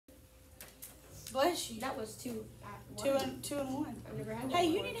Bless you. That was two. Two and one. I've never had that. Hey,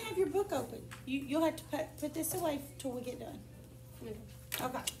 you before. need to have your book open. You'll have to put this away till we get done. Okay.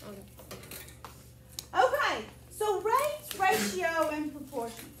 Okay. Okay. Okay. So rates, ratio, and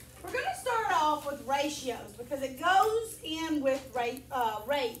proportion. We're going to start off with ratios because it goes in with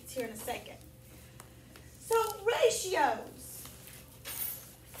rates here in a second. So ratios.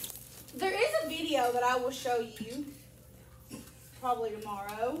 There is a video that I will show you probably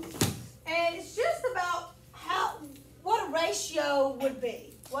tomorrow, and it's just about what a ratio would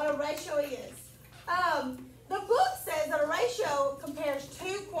be, what a ratio is. The book says that a ratio compares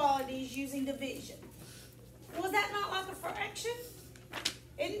two quantities using division. Was that not like a fraction?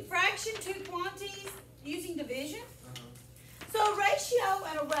 Isn't fraction two quantities using division? So a ratio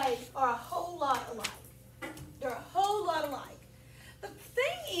and a rate are a whole lot alike. They're a whole lot alike. The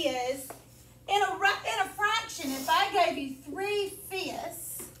thing is, in a fraction, if I gave you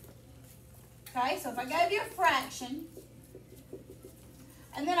 3/5, okay, so if I gave you a fraction,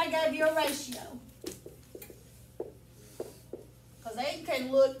 and then I gave you a ratio, because they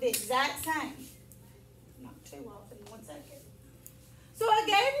can look the exact same. Not too often, 1 second. So I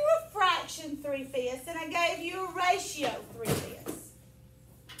gave you a fraction 3/5, and I gave you a ratio 3/5.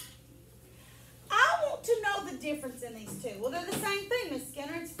 I want to know the difference in these two. Well, they're the same thing, Miss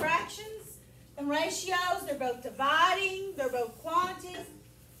Skinner. It's fractions and ratios. They're both dividing. They're both quantities.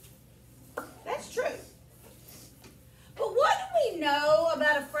 That's true. But what do we know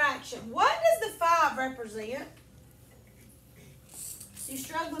about a fraction? What does the 5 represent? You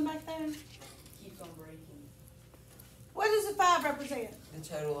struggling back there? Keeps on breaking. What does the 5 represent? The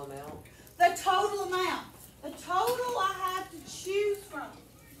total amount. The total amount. The total I have to choose from.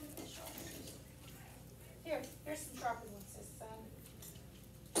 Here's some sharpened ones, son.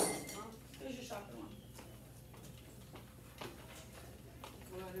 Here's your sharpened one.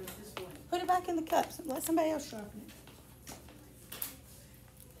 What do I do with this one? Put it back in the cups and let somebody else sharpen it.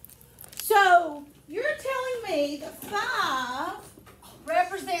 So, you're telling me the 5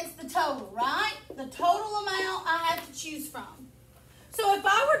 represents the total, right? The total amount I have to choose from. So if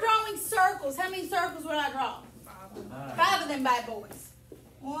I were drawing circles, how many circles would I draw? 5. 5 of them bad boys.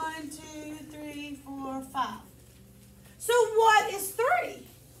 1, 2, 3, 4, 5. So what is 3?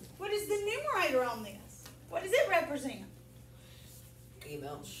 What is the numerator on this? What does it represent? The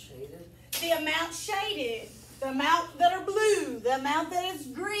amount shaded. The amount shaded, the amount that are blue, the amount that is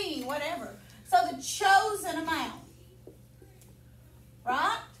green, whatever. So the chosen amount.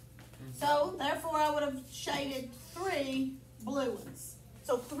 Right? So therefore I would have shaded 3 blue ones.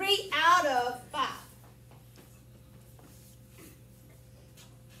 So 3 out of 5.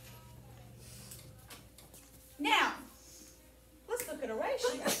 Now, let's look at a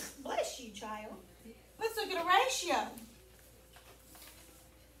ratio. Bless you, child. Let's look at a ratio.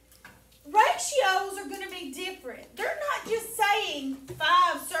 Ratios are going to be different. They're not just saying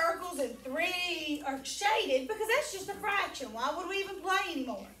 5 circles and 3 are shaded because that's just a fraction. Why would we even play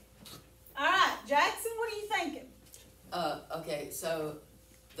anymore? All right, Jackson, what are you thinking? Okay, so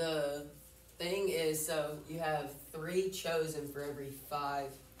the thing is, so you have 3 chosen for every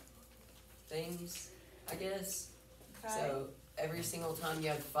 5 things, I guess. Okay. So every single time you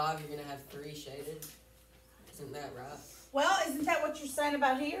have 5, you're going to have 3 shaded. Isn't that right? Well, isn't that what you're saying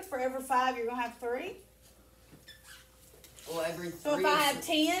about here? For every 5, you're going to have 3? Well, every 3 So if I have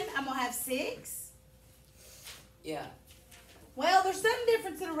 10, I'm going to have 6? Yeah. Well, there's some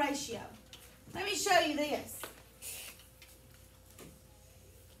difference in a ratio. Let me show you this.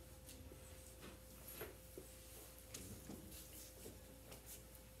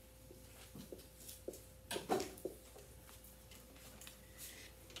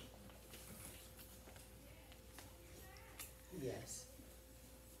 Yes.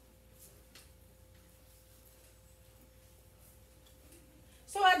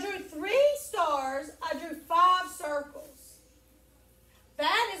 So I drew 3 stars, I drew 5 circles.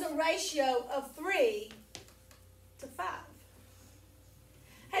 That is a ratio of 3 to 5.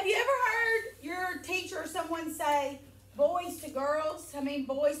 Have you ever heard your teacher or someone say boys to girls? I mean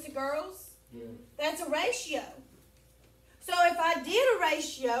boys to girls? Yeah. That's a ratio. So if I did a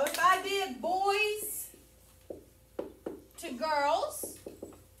ratio, if I did boys to girls,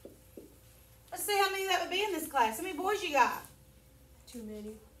 let's see how many that would be in this class. How many boys you got? Too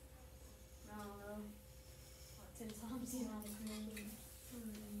many. I don't know. 10 times. Yeah.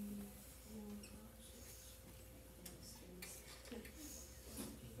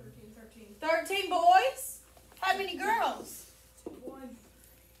 13 boys? How many girls? 1.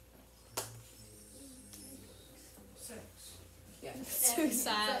 Yeah.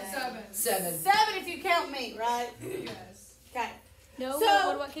 Suicide. 7. 7 if you count me, right? Yes. Okay. No, So,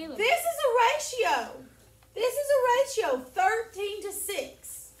 what about Caleb? this is a ratio. This is a ratio, 13 to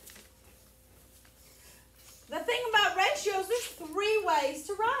 6. The thing about ratios, there's 3 ways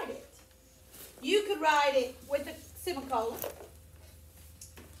to write it. You could write it with a semicolon.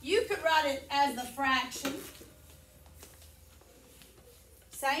 You could write it as the fraction.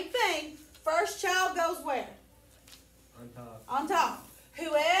 Same thing. First child goes where? On top. On top.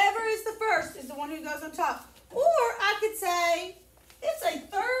 Whoever is the first is the one who goes on top. Or I could say it's a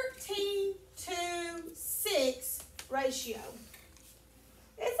 13 to 6 ratio.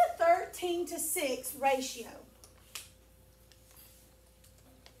 It's a 13 to 6 ratio.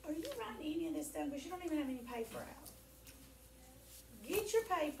 Are you writing any of this down? Because you don't even have any paper out. Get your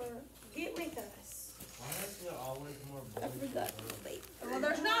paper. Get with us. Why is there always more boys I than forgot. girls? Well,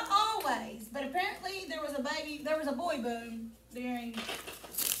 there's not always, but apparently there was a boy boom during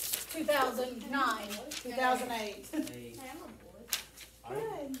 2009, 2008. Hey, Hey, I'm a boy.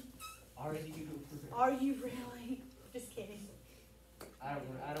 Good. are you? Are you really? Just kidding. I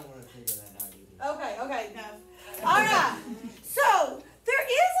don't want to figure that out either. Okay, no. All right. So there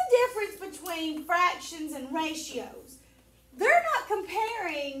is a difference between fractions and ratios. They're not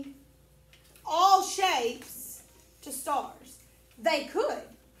comparing all shapes to stars. They could.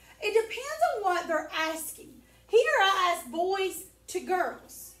 It depends on what they're asking. Here I asked boys to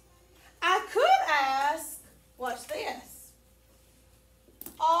girls. I could ask, watch this,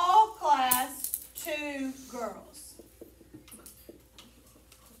 all class to girls.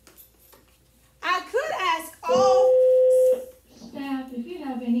 I could ask all. Staff, if you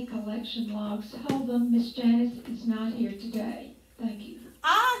have any collection logs, hold them. Miss Janice is not here today. Thank you.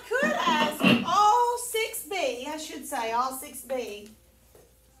 I could ask all 6B, I should say all 6B,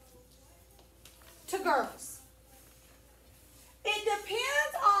 to girls. It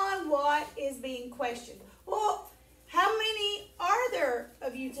depends on what is being questioned. Well, how many are there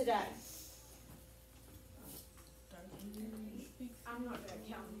of you today? I'm not gonna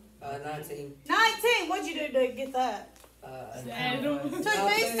count. 19. 19. What'd you do to get that? Add 'em. Took these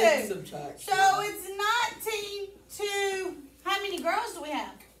Nothing, two. subtraction. So it's 19 to, how many girls do we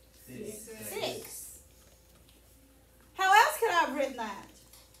have? 6. How else could I have written that?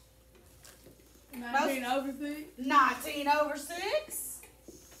 19 over 6. 19 over 6.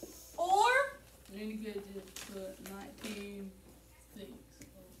 Or Then you could just put 19, 6.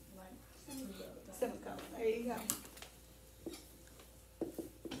 semicolon. There you go.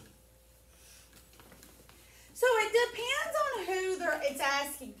 So it depends on who it's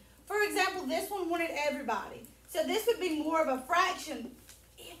asking. For example, this one wanted everybody. So this would be more of a fraction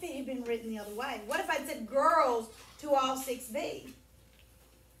if it had been written the other way. What if I said girls to all 6B?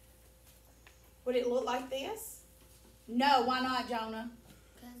 Would it look like this? No, why not, Jonah?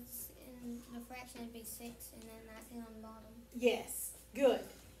 Because in the fraction it'd be 6 and then 19 on the bottom. Yes, good.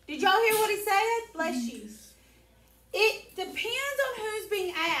 Did y'all hear what he said? Bless you. It depends on who's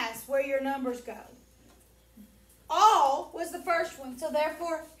being asked where your numbers go. All was the first one, so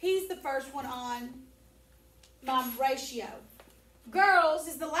therefore he's the first one on my ratio. Girls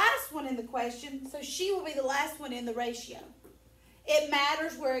is the last one in the question, so she will be the last one in the ratio. It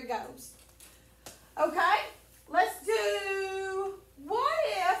matters where it goes. Okay, let's do, what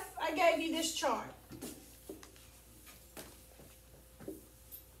if I gave you this chart?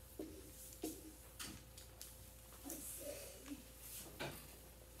 Let's see.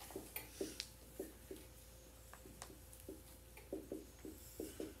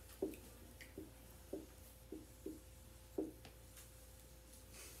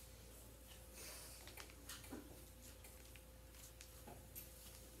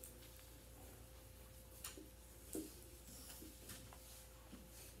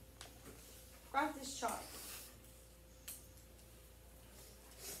 Write this chart.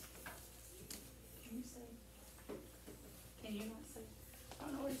 Can you see? Can you not see? I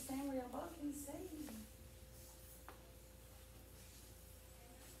don't know where to stand where y'all both can see.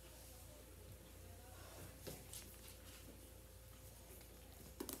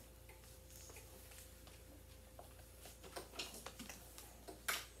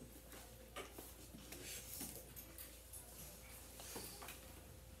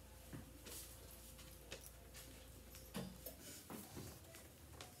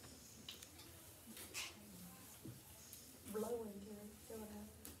 Blow into it, see what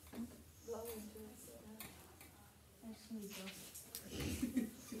happens. Blow into it, see what happens.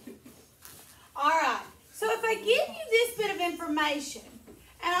 All right, so if I give you this bit of information,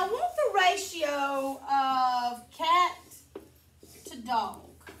 and I want the ratio of cat to dog.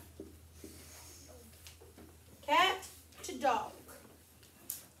 Cat to dog.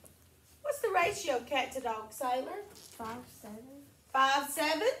 What's the ratio of cat to dog, Sailor? 5, 7. 5,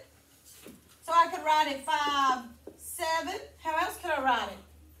 7. So I could write it 5, 7. How else could I write it?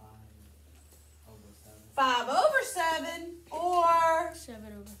 5 over 7. 5 over 7 or 7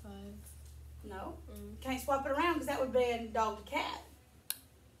 over 5. no. Can't swap it around because that would be a dog to cat.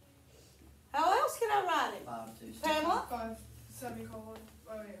 How else can I write it? 5, 2, 7. Pamela? 5 semicolon.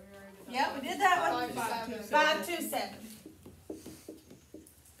 Oh wait, we already did that. Yeah, we did that one. 5, 2, 7. 5, 2, 7.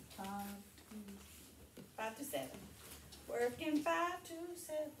 5, 5 to 7. Working 5 to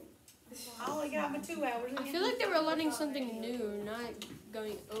 7. I only got my 2 hours. I feel like they were learning something new, not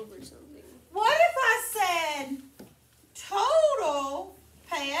going over something. What if I said total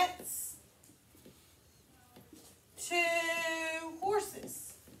pets to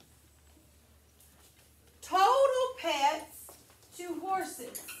horses? Total pets to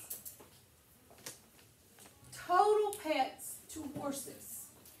horses. Total pets to horses.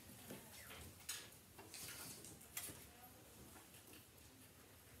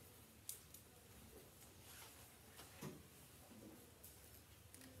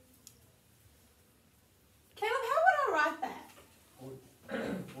 Caleb, how would I write that?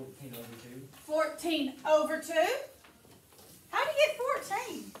 14 over 2. 14 over 2? How do you get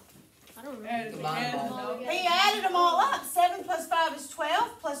 14? I don't know. And Combine them all. He added them all up. 7 plus 5 is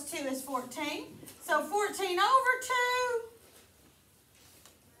 12, plus 2 is 14. So 14 over 2,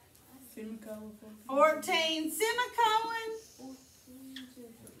 semicolon. 14 semicolon,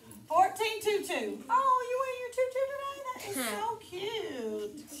 14 2. Oh, you wearing your tutu today? That is so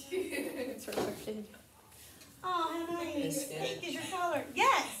cute. It's reflected. Oh, how nice. Yes, yeah. Pink is your color.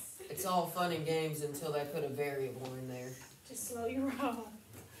 Yes. It's all fun and games until they put a variable in there. Just slow your roll.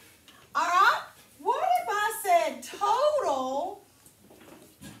 All right. What if I said total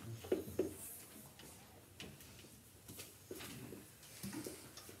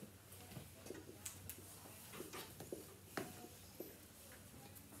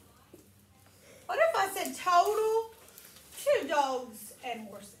What if I said total 2 dogs and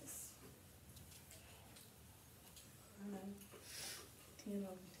horses? 10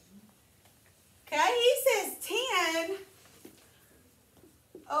 over Okay, he says 10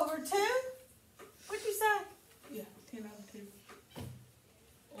 over 2. What'd you say? 2. Yeah, 10 over 2.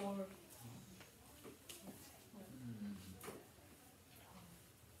 Or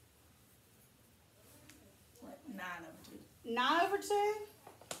what? 9 over 2. 9 over 2?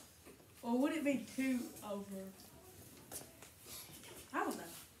 Or would it be 2 over? I don't know.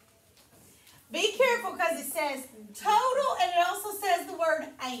 Be careful because it says total and it also says the word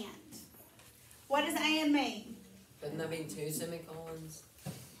and. What does and mean? Doesn't that mean 2 semicolons?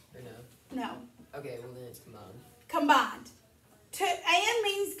 Or no? No. Okay, well then it's combined. Combined. And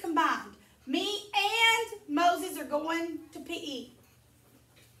means combined. Me and Moses are going to PE.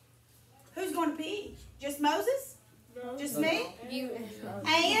 Who's going to PE? Just Moses? No. Just me? You.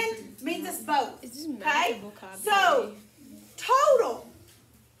 And means us both. Is this Okay? magical copy? So, total.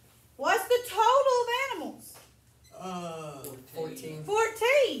 What's the total of animals? 14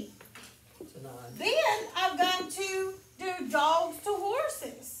 14. to 9. Then I've got to do dogs to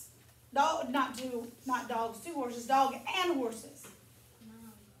horses. Not dogs to horses, dog and horses.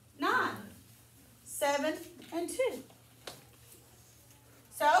 9. 7 and 2.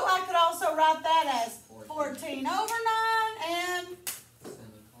 So I could also write that as 14 over 9 and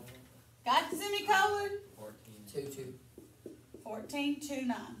Semicolon. got the semicolon 14. 2, 2. 14 to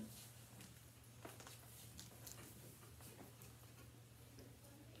 9.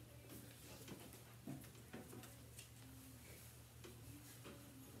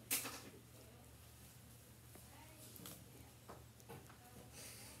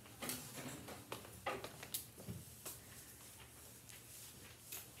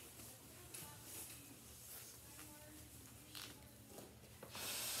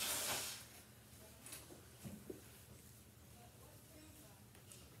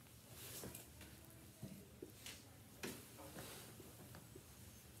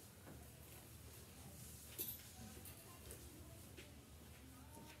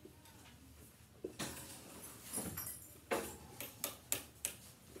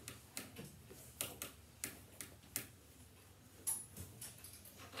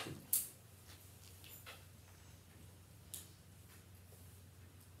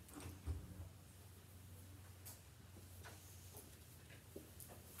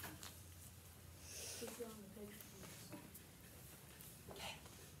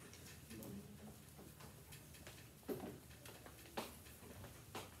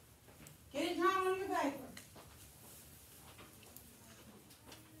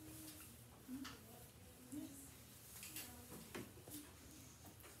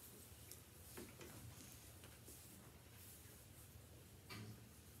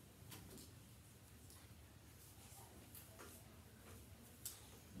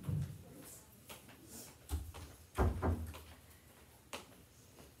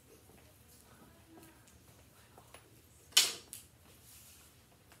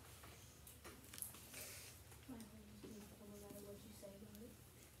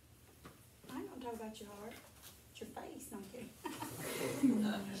 about your heart. It's your face, no, I'm kidding.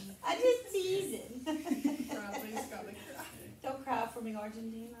 I just teasing. Don't cry for me,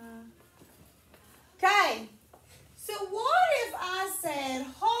 Argentina. Okay. So what if I said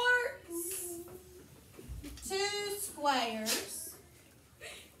hearts, 2 squares,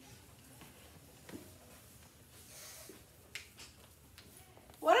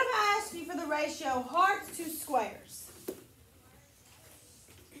 what if I asked you for the ratio hearts to squares?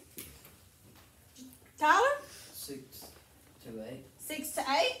 Tyler? 6 to 8. 6 to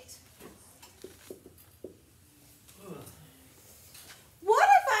 8? What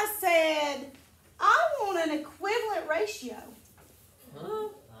if I said I want an equivalent ratio? Huh?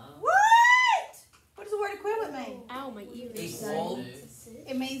 What? What does the word equivalent mean? Ow, my ears. Equal.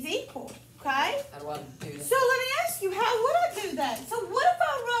 It means equal, okay? How do I do that? So let me ask you, how would I do that? So what if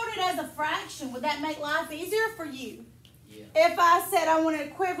I wrote it as a fraction? Would that make life easier for you? Yeah. If I said I want an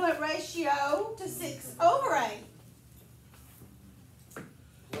equivalent ratio to 6 over 8.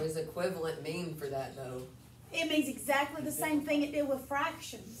 What does equivalent mean for that though? It means exactly the same thing it did with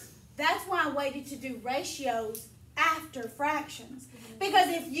fractions. That's why I waited to do ratios after fractions. Because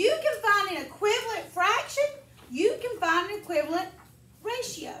if you can find an equivalent fraction, you can find an equivalent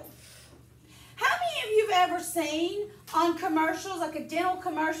ratio. How many of you have ever seen on commercials, like a dental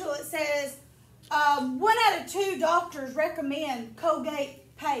commercial, that says 1 out of 2 doctors recommend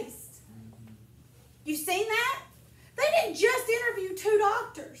Colgate paste? You seen that? They didn't just interview 2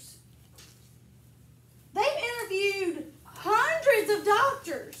 doctors. They've interviewed hundreds of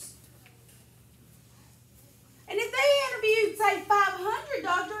doctors. And if they interviewed, say, 500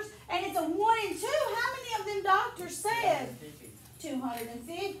 doctors, and it's a 1 and 2, how many of them doctors said?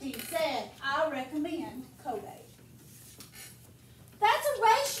 250 said, I recommend Colgate. That's a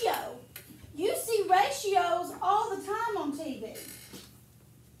ratio. You see ratios all the time on TV.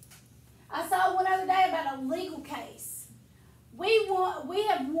 I saw one other day about a legal case. We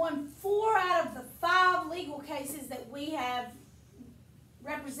have won 4 out of the 5 legal cases that we have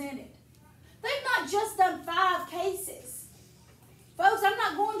represented. They've not just done 5 cases. Folks, I'm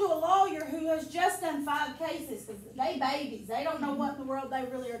not going to a lawyer who has just done 5 cases because they babies. They don't know what in the world they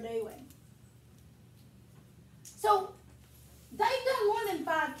really are doing. So, they've done more than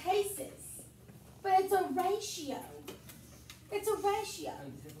 5 cases. But it's a ratio. It's a ratio.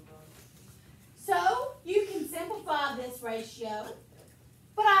 So, you can simplify this ratio,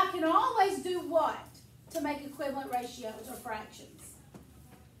 but I can always do what to make equivalent ratios or fractions?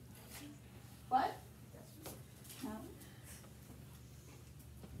 What? No.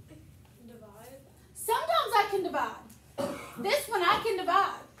 Divide. Sometimes I can divide. This one I can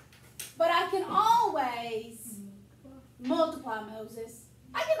divide, but I can always multiply, Moses.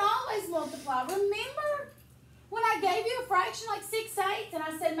 I can always multiply. Remember when I gave you a fraction like 6/8 and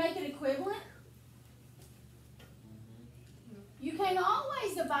I said make it equivalent? You can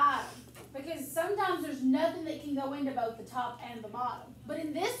always divide because sometimes there's nothing that can go into both the top and the bottom. But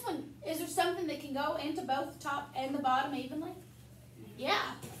in this one, is there something that can go into both the top and the bottom evenly?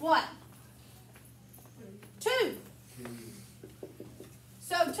 Yeah. What? 2.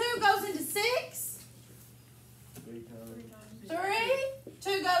 So 2 goes into 6. 3 times. 3.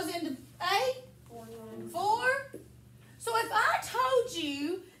 2 goes into 8. 4. So if I told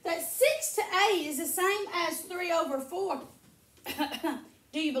you that 6 to 8 is the same as 3 over 4,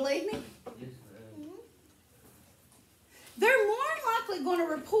 do you believe me? Yes, They're more likely going to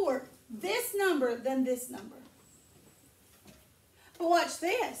report this number than this number. But watch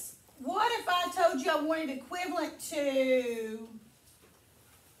this. What if I told you I wanted equivalent to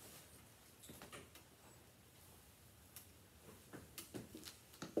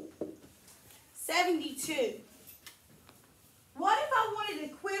 72? What if I wanted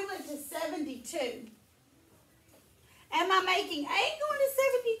equivalent to 72? Am I making 8 going to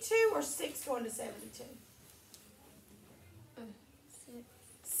 72 or 6 going to 72?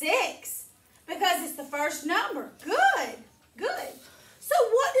 6. Because it's the first number. Good. Good. So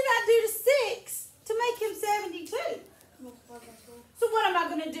what did I do to 6 to make him 72? Multiply by 12. So what am I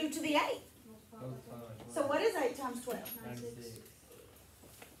going to do to the 8? Multiply by 12. So what is 8 times 12? 96.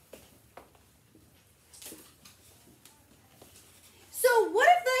 So what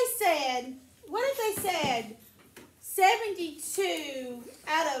if they said 72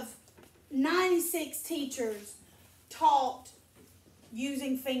 out of 96 teachers taught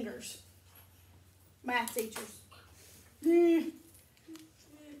using fingers? Math teachers. Would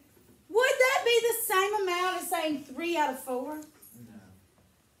that be the same amount as saying 3 out of 4? No.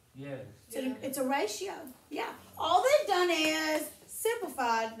 Yes. It's a ratio. Yeah. All they've done is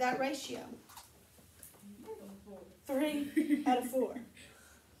simplified that ratio. 3 out of 4.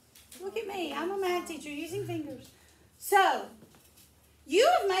 Look at me. I'm a math teacher using fingers. So, you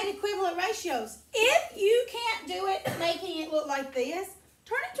have made equivalent ratios. If you can't do it making it look like this,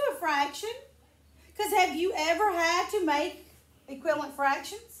 turn it to a fraction. Because have you ever had to make equivalent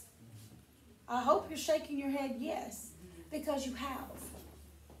fractions? I hope you're shaking your head yes, because you have.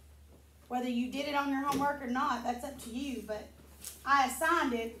 Whether you did it on your homework or not, that's up to you. But I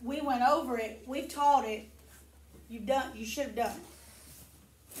assigned it. We went over it. We've taught it. You should have done it.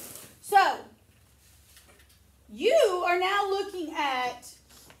 So, you are now looking at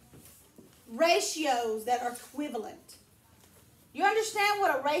ratios that are equivalent. You understand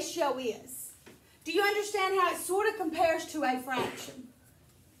what a ratio is? Do you understand how it sort of compares to a fraction?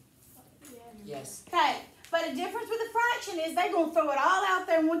 Yes. Okay, but the difference with a fraction is they're going to throw it all out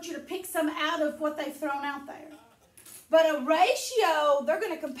there and want you to pick some out of what they've thrown out there. But a ratio, they're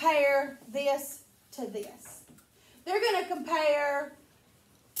going to compare this to this. They're going to compare,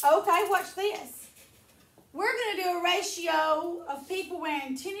 okay, watch this. We're going to do a ratio of people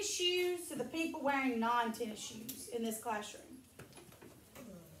wearing tennis shoes to the people wearing non-tennis shoes in this classroom.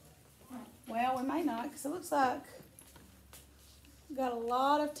 Well, we may not, because it looks like we've got a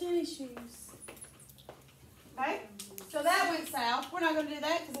lot of tennis shoes. Okay? So that went south. We're not going to do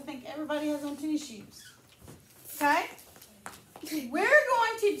that because I think everybody has on tennis shoes. Okay? We're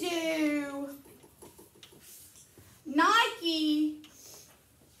going to do Nike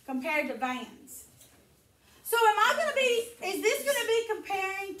compared to Vans. So am I going to be, is this going to be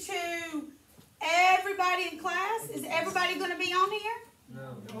comparing to everybody in class? Is everybody going to be on here?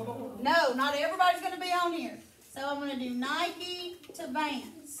 No. No, not everybody's going to be on here. So I'm going to do Nike to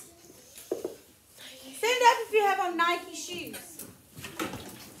Vans. Stand up if you have on Nike shoes.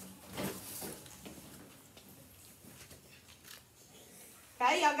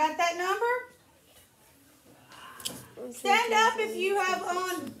 Okay, y'all got that number? Stand up if you have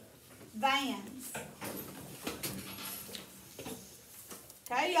on Vans.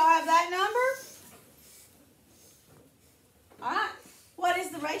 Okay, y'all have that number? All right. What is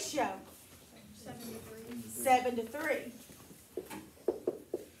the ratio? 7 to 3. 7 to 3.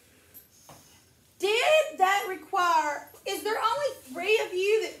 Did that require, is there only 3 of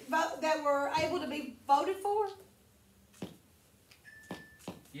you that were able to be voted for?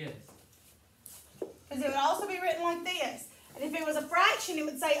 Yes. Because it would also be written like this. And if it was a fraction, it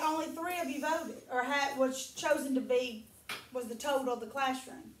would say only 3 of you voted or was chosen to be, was the total of the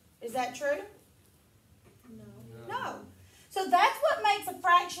classroom. Is that true? No. So that's what makes a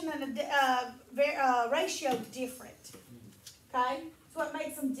fraction and a ratio different. Okay? That's what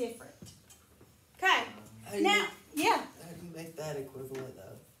makes them different. Okay. Now, yeah. How do you make that equivalent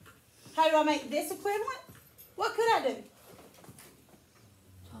though? How do I make this equivalent? What could I do?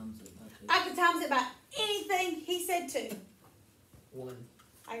 Times it by 2. I could times it by anything he said to. 1.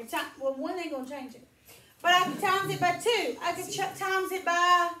 I could well, 1 ain't going to change it. But I could times it by 2. I could times it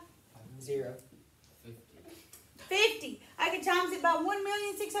by 0. 50. I could times it by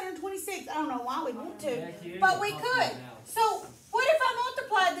 1,626,000. I don't know why we want to, Heck, you but ain't we talking could. now. So what if I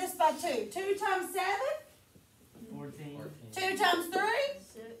multiplied this by 2? 2 times 7? 14. 2 times 3?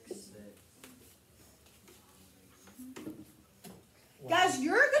 6. Guys,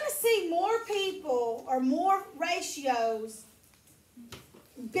 you're going to see more people or more ratios,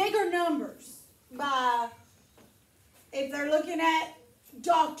 bigger numbers by, if they're looking at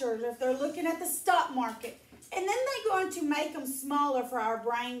doctors, or if they're looking at the stock market. And then they're going to make them smaller for our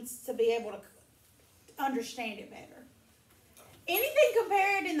brains to be able to understand it better. Anything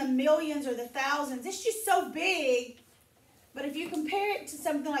compared in the millions or the thousands, it's just so big. But if you compare it to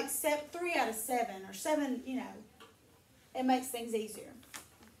something like 3 out of 7 or 7, you know, it makes things easier.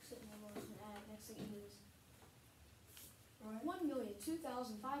 Sitting there looking at it, next thing it is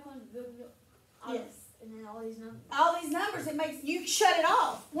 1,002,500 billion. Yes. And then all these numbers. All these numbers, it makes you shut it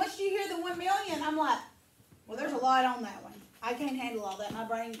off. Once you hear the 1 million, I'm like, well, there's a lot on that one. I can't handle all that. My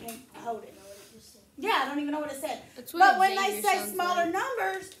brain can't hold it. Yeah, I don't even know what it said. That's what But when they Xavier say sounds smaller like.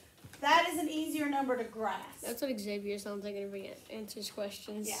 numbers, that is an easier number to grasp. That's what Xavier sounds like whenever he answers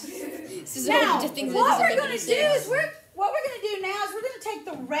questions. Yeah. This is Now, all just things what that we're doesn't going make to do any is what we're going to do now is we're going to take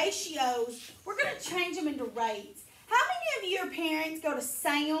the ratios. We're going to change them into rates. How many of your parents go to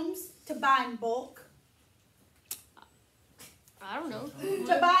Sam's to buy in bulk? I don't know.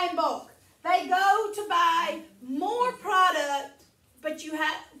 To buy in bulk. They go to buy more product, but you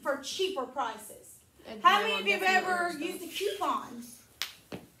have for cheaper prices. How many of you have ever used a coupon?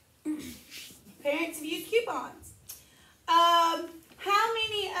 Parents have used coupons. How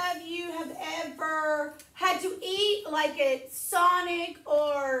many of you have ever had to eat like at Sonic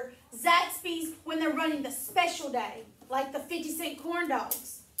or Zaxby's when they're running the special day, like the 50-cent corn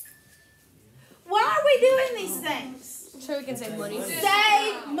dogs? Why are we doing these things? So we can save money.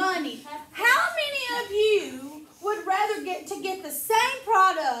 Save money. How many of you would rather get the same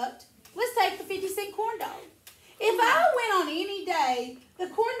product? Let's take the 50-cent corn dog. If I went on any day, the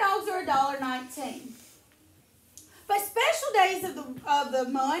corn dogs are $1.19. But special days of the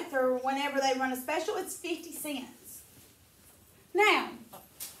month or whenever they run a special, it's 50 cents. Now,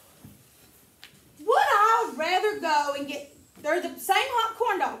 would I would rather go and get, they're the same hot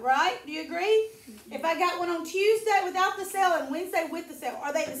corn dog, right? Do you agree? If I got one on Tuesday without the sale and Wednesday with the sale,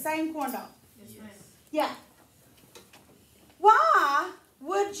 are they the same corn dog? Yes, ma'am. Yeah. Why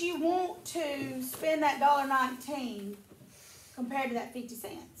would you want to spend that $1.19 compared to that 50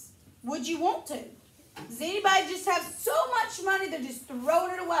 cents? Would you want to? Does anybody just have so much money they're just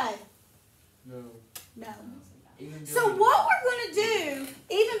throwing it away? No. No. Even So what we're going to do,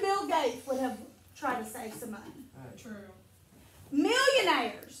 even Bill Gates would have tried to save some money. True.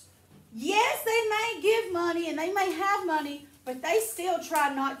 Millionaires, yes, they may give money and they may have money, but they still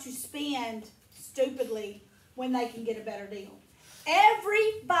try not to spend stupidly when they can get a better deal.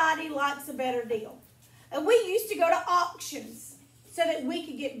 Everybody likes a better deal. And we used to go to auctions so that we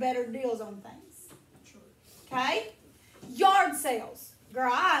could get better deals on things. Okay? Yard sales.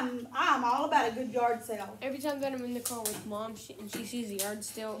 Girl, I'm all about a good yard sale. Every time that I'm in the car with Mom and she sees the yard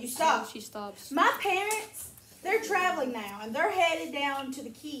sale, You stop. She stops. My parents, they're traveling now, and they're headed down to the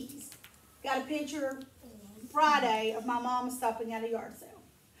Keys. Got a picture Friday of my mom stopping at a yard sale.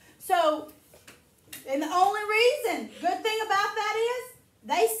 So, and the only reason, good thing about that is,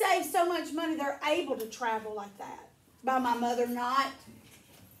 they save so much money, they're able to travel like that. By my mother not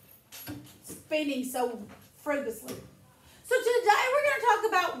spending so frivolously. So today we're going to talk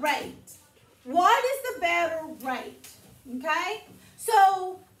about rate. What is the better rate? Okay?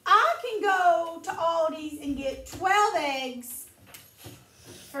 So I can go to Aldi's and get 12 eggs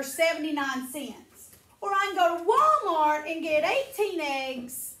for 79 cents. Or I can go to Walmart and get 18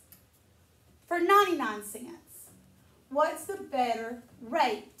 eggs for 99 cents. What's the better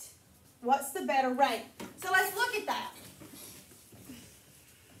rate? What's the better rate? So let's look at that.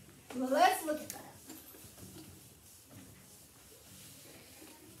 Let's look at that.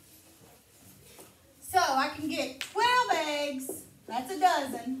 So I can get 12 eggs, that's a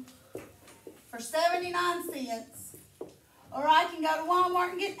dozen, for 79 cents. Or I can go to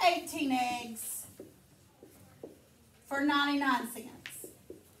Walmart and get 18 eggs for 99 cents.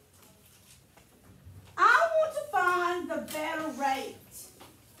 I want to find the better rate.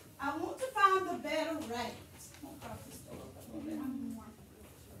 I want to find the better rate. I'm going to prop this door up a little bit more.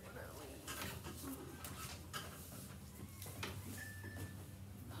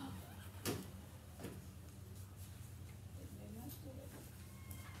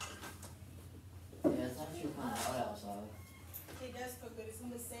 Yeah, it's actually kind of hot outside. It does feel good. It's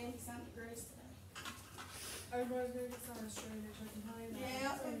going to be 70-something degrees today. Everybody's gonna get sunscreen, which I can tell you now.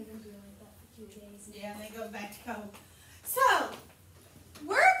 Yeah. It's only gonna be like that for 2 days. Yeah, and then it goes back to cold. So,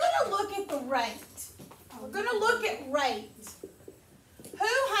 we're going to look at the rate. We're going to look at rate.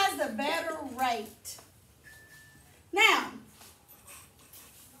 Who has the better rate? Now,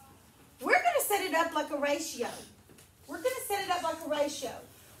 we're going to set it up like a ratio. We're going to set it up like a ratio.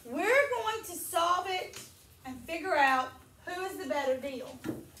 We're going to solve it and figure out who is the better deal.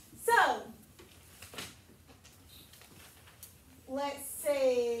 So, let's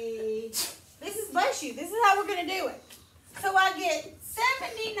see. This is, bless you, this is how we're going to do it. So I get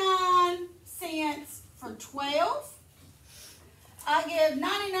 79 cents for 12. I give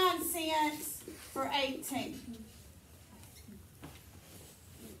 99 cents for 18.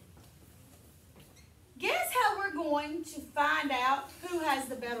 Guess how we're going to find out who has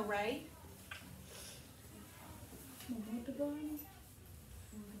the better rate?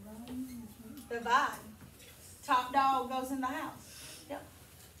 Divide. Top dog goes in the house. Yep.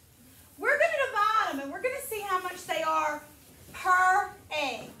 We're going to divide them and we're going to see how much they are per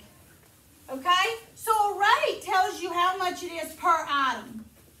egg. Okay? So a rate tells you how much it is per item.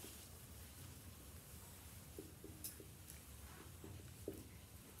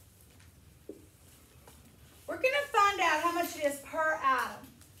 We're going to find out how much it is per item.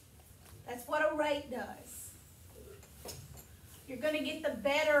 That's what a rate does. You're going to get the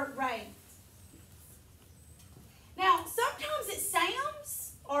better rate. Now, sometimes at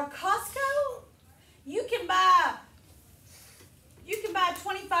Sam's or Costco, you can buy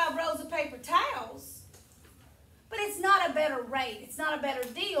 25 rolls of paper towels, but it's not a better rate. It's not a better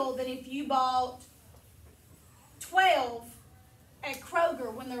deal than if you bought 12 at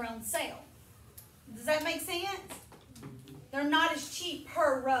Kroger when they're on sale. Does that make sense? They're not as cheap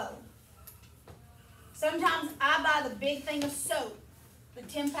per row. Sometimes I buy the big thing of soap the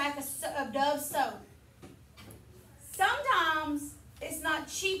 10-pack of Dove soap. Sometimes it's not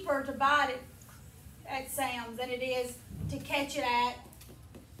cheaper to buy it at Sam's than it is to catch it at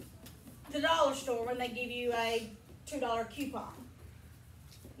the dollar store when they give you a $2 coupon.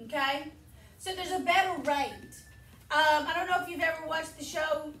 Okay? So there's a better rate. I don't know if you've ever watched the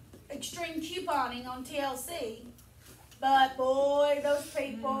show Extreme Couponing on TLC, but boy, those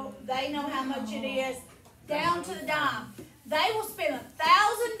people, they know how much it is down to the dime. They will spend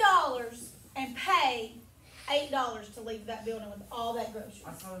 $1,000 and pay $8 to leave that building with all that groceries.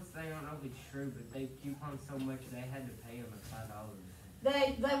 I saw this thing, I don't know if it's true, but they coupon so much they had to pay them $5.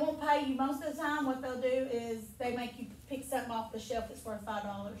 They won't pay you most of the time. What they'll do is they make you pick something off the shelf that's worth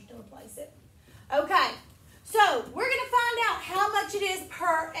 $5 to replace it. Okay, so we're going to find out how much it is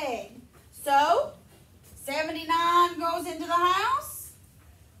per egg. So 79 goes into the house.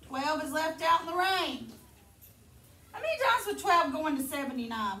 12 is left out in the rain. How many times would 12 go into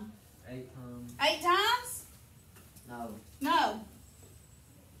 79? 8 times. 8 times? No. No.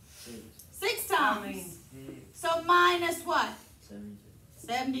 6. 6 I times. mean, 6. So minus what? 72.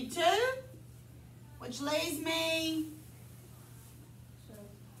 72, which leaves me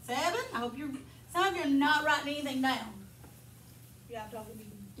 7. I hope you're, some of you are not writing anything down. Yeah, I'm talking to you.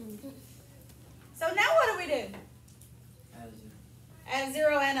 So now what do we do? Add a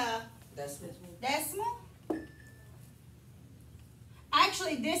 0 and a Decimal. decimal?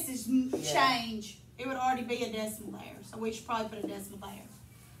 Actually, this is change. It would already be a decimal there, so we should probably put a decimal there.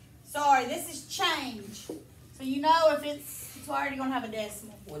 Sorry, this is change. So you know if it's already going to have a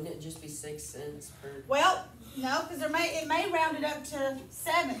decimal. Wouldn't it just be 6 cents per? Well, no, because it may round it up to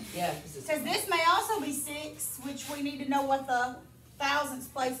 7. Yeah, Because this may also be 6, which we need to know what the thousandths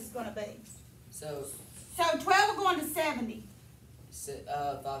place is going to be. So, So 12 will go into 70. 5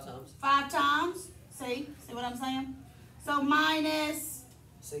 times. 5 times. See what I'm saying? So minus.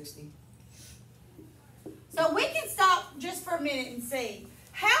 60. So we can stop just for a minute and see.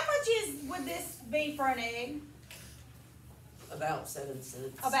 How much would this be for an egg? About 7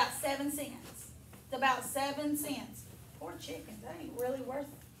 cents. About 7 cents. It's about 7 cents. Poor chickens. That ain't really worth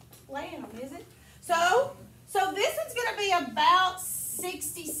laying them, is it? So this one's going to be about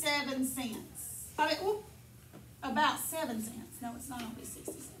 67 cents. I mean, about 7 cents. No, it's not going to be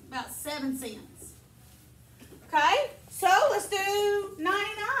 67. About 7 cents. Okay? So let's do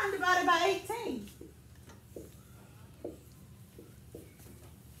 99 divided by 18.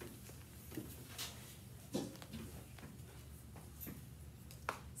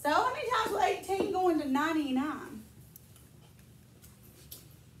 So how many times will 18 go into 99?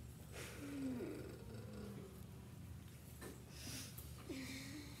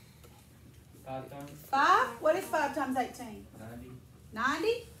 5 times. 5? What is 5 times 18? 90.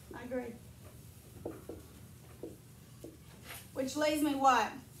 90? I agree. Which leaves me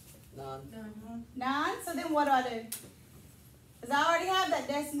what? 9. 9. So then what do I do? Because I already have that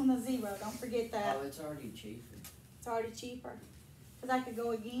decimal and the 0. Don't forget that. Oh, it's already cheaper. It's already cheaper. Because I could go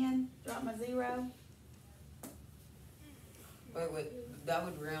again, drop my 0. Wait, that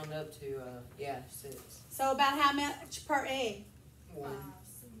would round up to, 6. So about how much per egg? 1.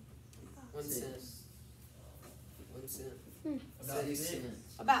 1 cent. 1 cent. About 6 6.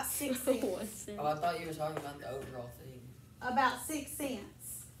 cents. About 6 cents. Oh, I thought you were talking about the overall thing. About 6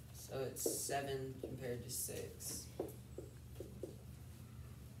 cents. So it's 7 compared to 6.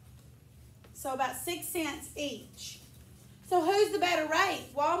 So about 6 cents each. So who's the better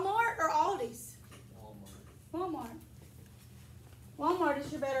rate? Walmart or Aldi's? Walmart. Walmart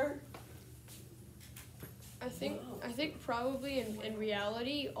is your better. I think probably in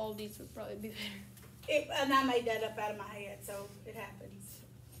reality, Aldi's would probably be better. And I made that up out of my head, so it happens.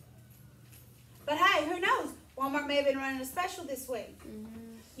 But hey, who knows? Walmart may have been running a special this week.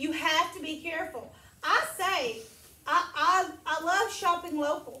 You have to be careful. I say, I love shopping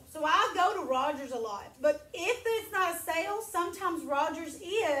local, so I go to Rogers a lot. But if it's not a sale, sometimes Rogers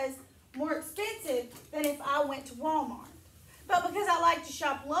is more expensive than if I went to Walmart. But because I like to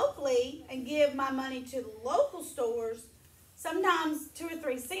shop locally and give my money to the local stores, sometimes 2 or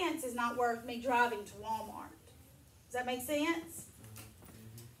 3 cents is not worth me driving to Walmart. Does that make sense?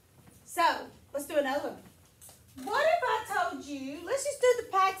 So, let's do another one. What if I told you, let's just do the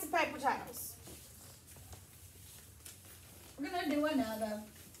packs of paper towels. We're going to do another.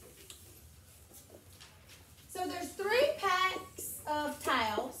 So there's 3 packs of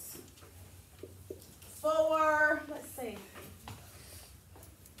towels for, let's see,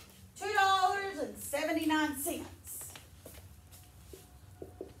 $2.79.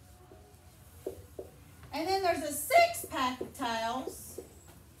 And then there's a 6-pack of towels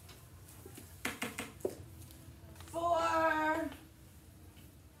for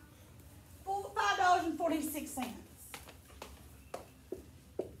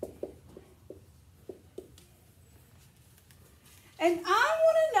And I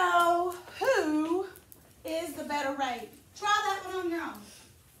want to know who is the better rate. Try that one on your own.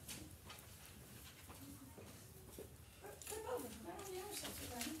 Put it over. Right on the other side,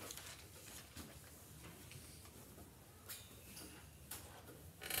 Brandon.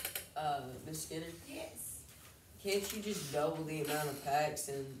 Miss Skinner, Yes. can't you just double the amount of packs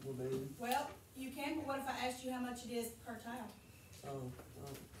and we're moving? Well, you can, but what if I asked you how much it is per tile? Oh,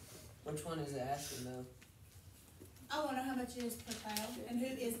 well, which one is it asking though? I want to know how much it is per tile and who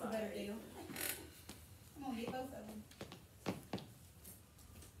is the better deal. I'm going to get both of them.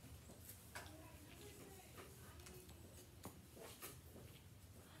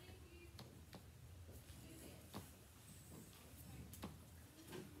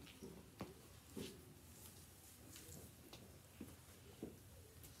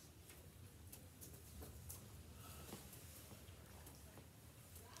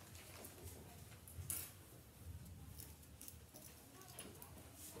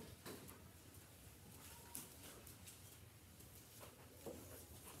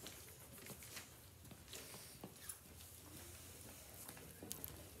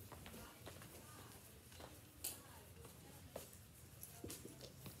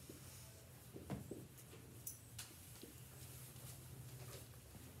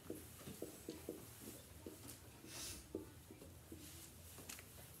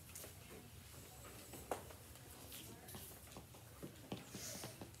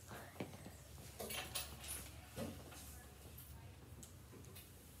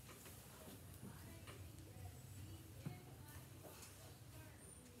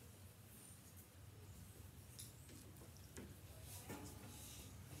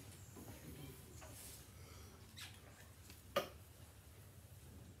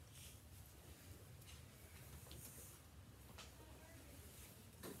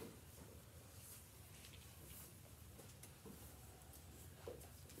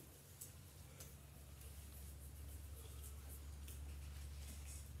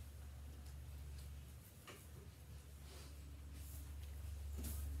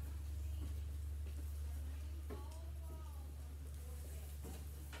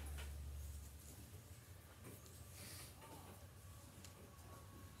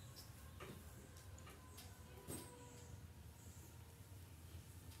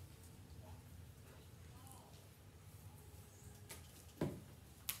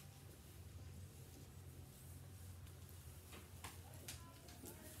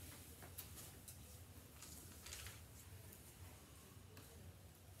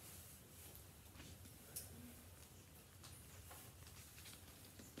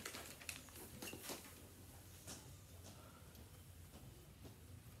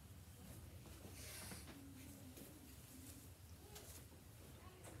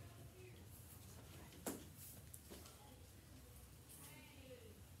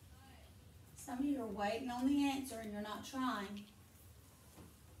 Some of you are waiting on the answer and you're not trying.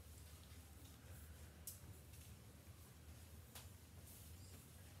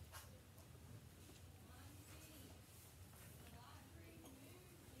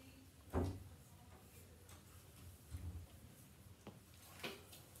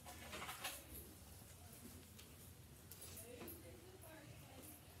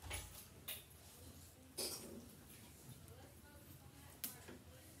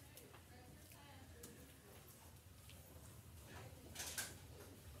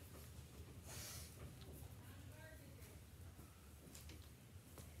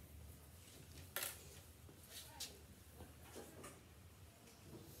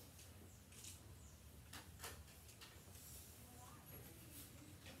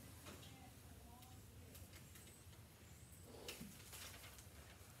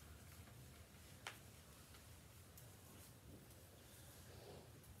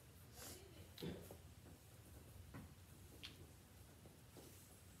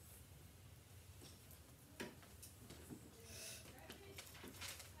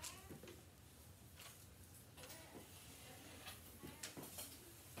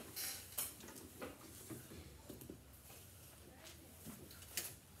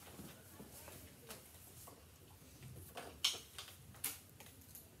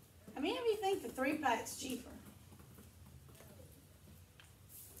 How many of you think the 3-pack's cheaper?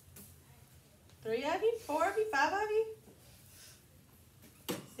 3 of you? 4 of you? 5 of you?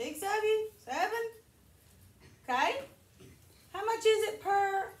 6 of you? 7? Okay. How much is it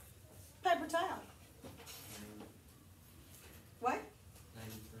per paper towel? What?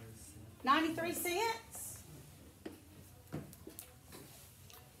 93 cents?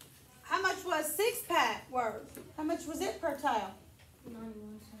 How much was 6-pack worth? How much was it per tile?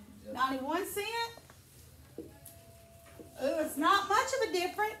 91 cents. 91 cents? Ooh, it's not much of a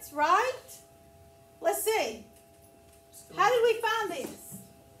difference, right? Let's see. How did we find this?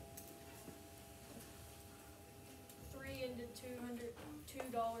 3 into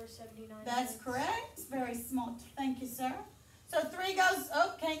 $202.79. That's correct. Very smart. Thank you, sir. So 3 goes,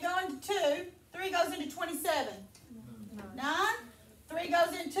 oh, can't go into 2. 3 goes into 27. 9. 3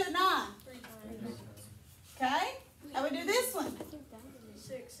 goes into 9. 3 times. Okay? How we do this one?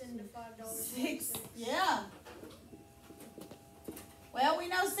 6 into $5. 6. Yeah. Well, we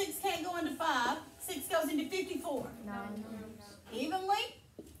know 6 can't go into 5. 6 goes into 54. 9. Evenly?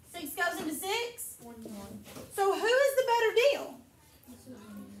 6 goes into 6. 1. So who is the better deal?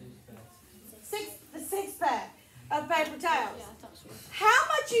 6 pack of paper towels. Yeah, I thought so. How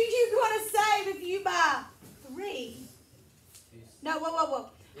much are you going to save if you buy 3? No, whoa.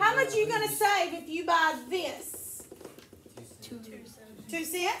 How much are you going to save if you buy this? 2 cents. 2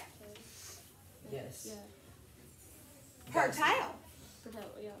 cents Yes. Yeah. per towel.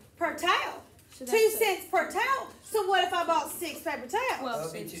 Yeah. Per towel. So 2 that's cents per towel. So what if I bought 6 paper towels? Well, That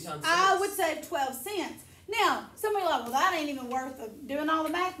would be 2 times 6. I would save 12 cents. Now, somebody like, well, that ain't even worth doing all the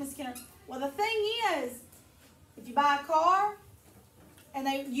math, Miss Skinner. Well, the thing is, if you buy a car and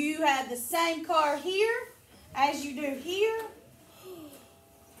you have the same car here as you do here,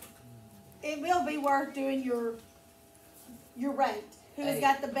 it will be worth doing your rate. Who has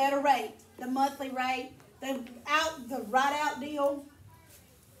got the better rate? The monthly rate, the right out deal.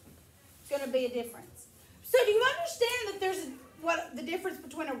 It's going to be a difference. So do you understand that there's what the difference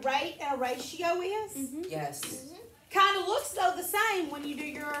between a rate and a ratio is? Mm-hmm. Yes. Kind of looks though the same when you do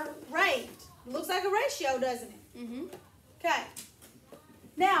your rate. It looks like a ratio, doesn't it? Mm-hmm. Okay.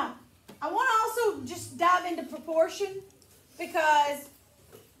 Now, I want to also just dive into proportion because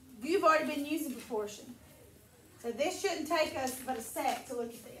you've already been using proportion. So this shouldn't take us but a sec to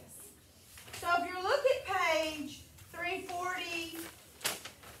look at this. So if you look at page 340,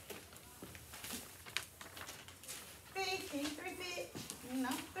 352.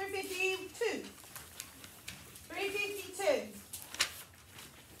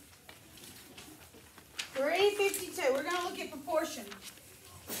 352. We're going to look at proportion.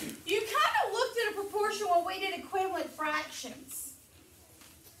 You kind of looked at a proportion when we did equivalent fractions.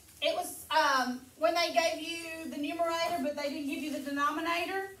 It was when they gave you the numerator, but they didn't give you the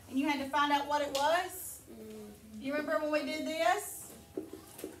denominator, and you had to find out what it was. You remember when we did this?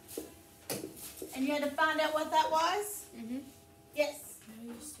 And you had to find out what that was? Mm-hmm. Yes.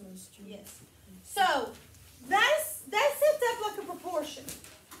 Yes. So that's set up like a proportion.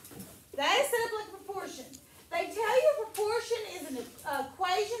 That is set up like a proportion. They tell you a proportion is an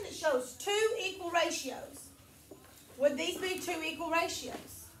equation that shows 2 equal ratios. Would these be 2 equal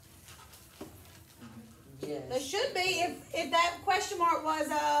ratios? Yes. They should be if that question mark was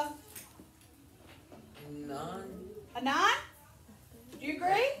a 9. a 9. Do you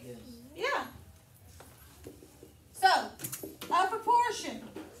agree? Yes. Yeah. So, a proportion.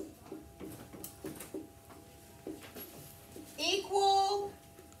 Equal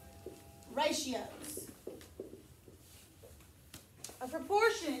ratios. A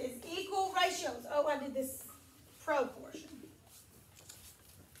proportion is equal ratios. Oh, I did this proportion.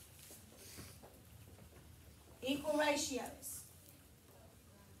 Equal ratios.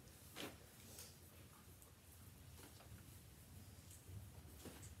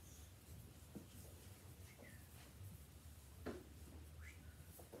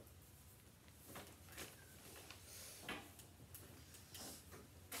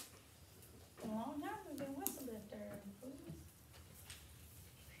 A long time we've been whistled at there.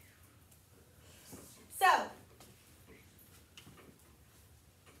 So,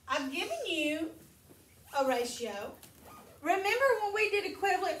 I've given you a ratio. Remember when we did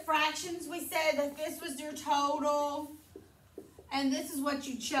equivalent fractions, we said that this was your total and this is what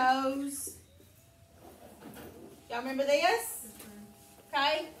you chose. Y'all remember this?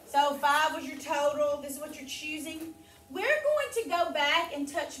 Okay, so 5 was your total. This is what you're choosing. We're going to go back and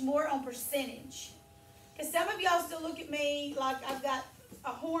touch more on percentage. Because some of y'all still look at me like I've got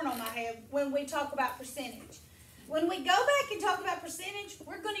a horn on my head when we talk about percentage. When we go back and talk about percentage,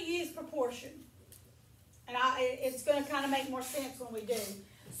 we're going to use proportion. And it's going to kind of make more sense when we do.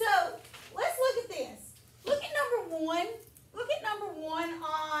 So, let's look at this. Look at number 1. Look at number 1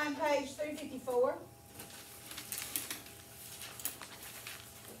 on page 354.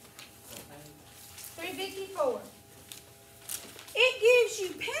 It gives you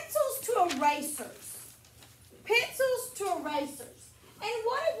pencils to erasers. Pencils to erasers. And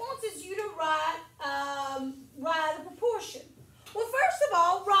what it wants is you to write a proportion. Well, first of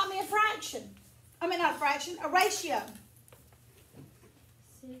all, write me a fraction. I mean, not a fraction, a ratio.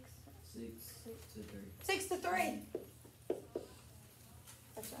 6. 6 to 3. 6 to 3.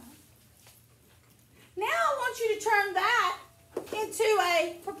 you to turn that into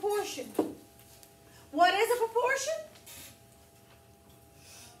a proportion. What is a proportion?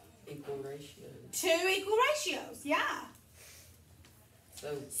 Equal ratio. Two equal ratios, yeah.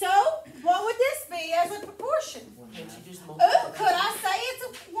 So What would this be as a proportion? can't you just multiply? Ooh, could I say it's a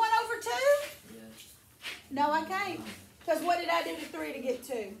 1 over 2? Yeah. No, I can't. Because what did I do to 3 to get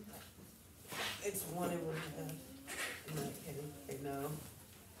 2? It's 1 over. No.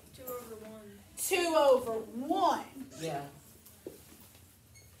 2 over 1. 2 over 1. Yeah.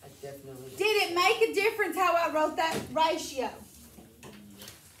 I definitely. Did it make a difference how I wrote that ratio?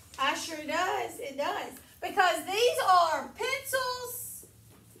 I sure does. It does. Because these are pencils.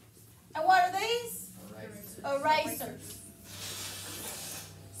 And what are these? Erasers.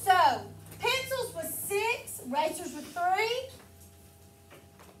 So, pencils was 6, erasers were 3.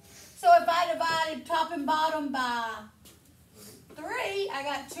 So if I divided top and bottom by 3, I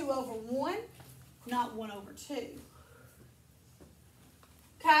got 2 over 1, not 1 over 2.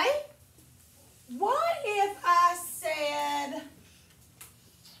 Okay? What if I said,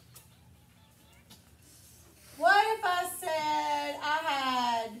 I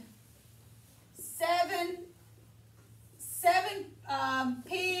had seven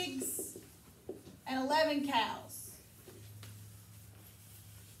pigs and 11 cows?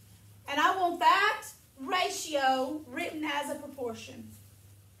 And I want that ratio written as a proportion.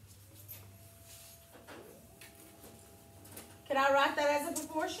 Could I write that as a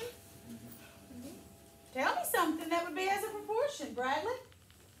proportion? Tell me something that would be as a proportion, Bradley.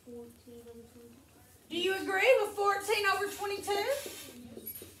 14 over 20. Do you agree with 14 over 22?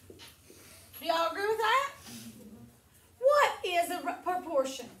 Do y'all agree with that? What is a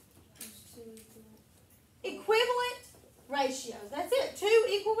proportion? Equivalent ratios. That's it. 2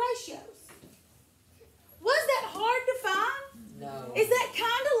 equal ratios. Was that hard to find? No. Is that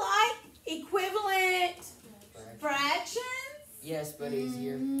kind of like equivalent fractions? Yes, but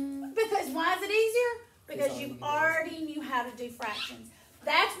easier. Because why is it easier? Because you already knew how to do fractions.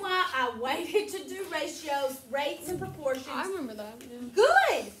 That's why I waited to do ratios, rates, and proportions. I remember that. Yeah.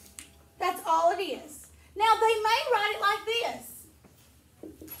 Good. That's all it is. Now, they may write it like this.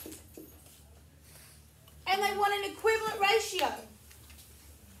 And they want an equivalent ratio.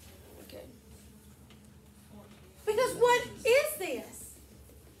 Okay. Because what is this?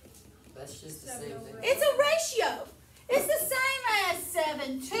 That's just the same thing. It's a ratio. It's the same as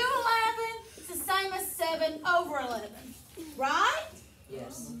 7 to 11. It's the same as 7 over 11. Right?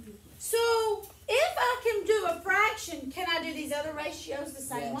 Yes. So, if I can do a fraction, can I do these other ratios the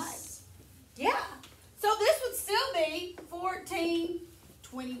same way? Yes. Yeah. So this would still be 14,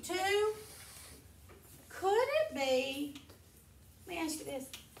 22. Could it be, let me ask you this,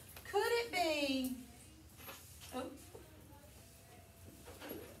 could it be,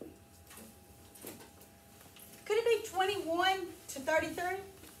 could it be 21 to 33?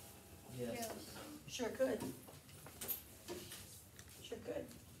 Yes. Sure could. Sure could.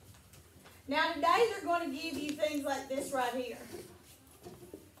 Now today they're going to give you things like this right here.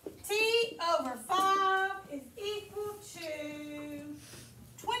 T over 5 is equal to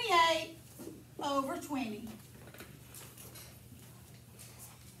 28 over 20.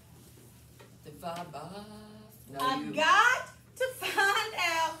 Divide by. No, I've got to find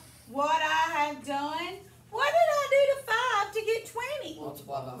out what I have done. What did I do to 5 to get 20?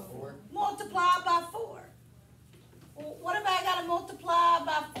 multiply by 4. Multiply by 4. Well, what if I got to multiply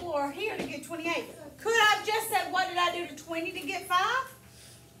by 4 here to get 28? Could I have just said, what did I do to 20 to get 5?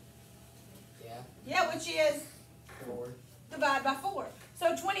 Yeah. Yeah, which is 4. divided by 4.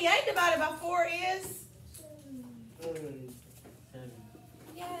 So 28 divided by 4 is?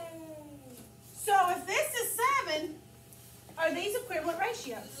 Yay! So if this is 7, are these equivalent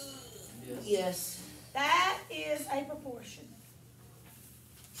ratios? Yes. That is a proportion.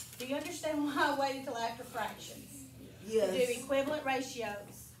 Do you understand why I waited till after fractions? To do equivalent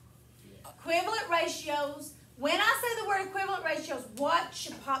ratios. Equivalent ratios. When I say the word equivalent ratios, what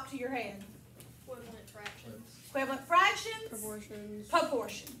should pop to your head? Equivalent fractions. Equivalent fractions. Proportions.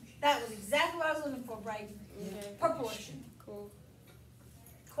 Proportion. That was exactly what I was looking for, Brayden. Okay. Proportion. Cool.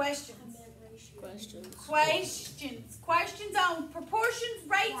 Questions. Questions. Questions. Questions on proportions,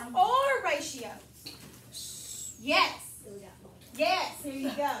 rates, or ratios. Yes. Yes, here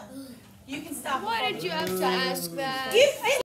you go. You can stop. Why did you have to ask that? You,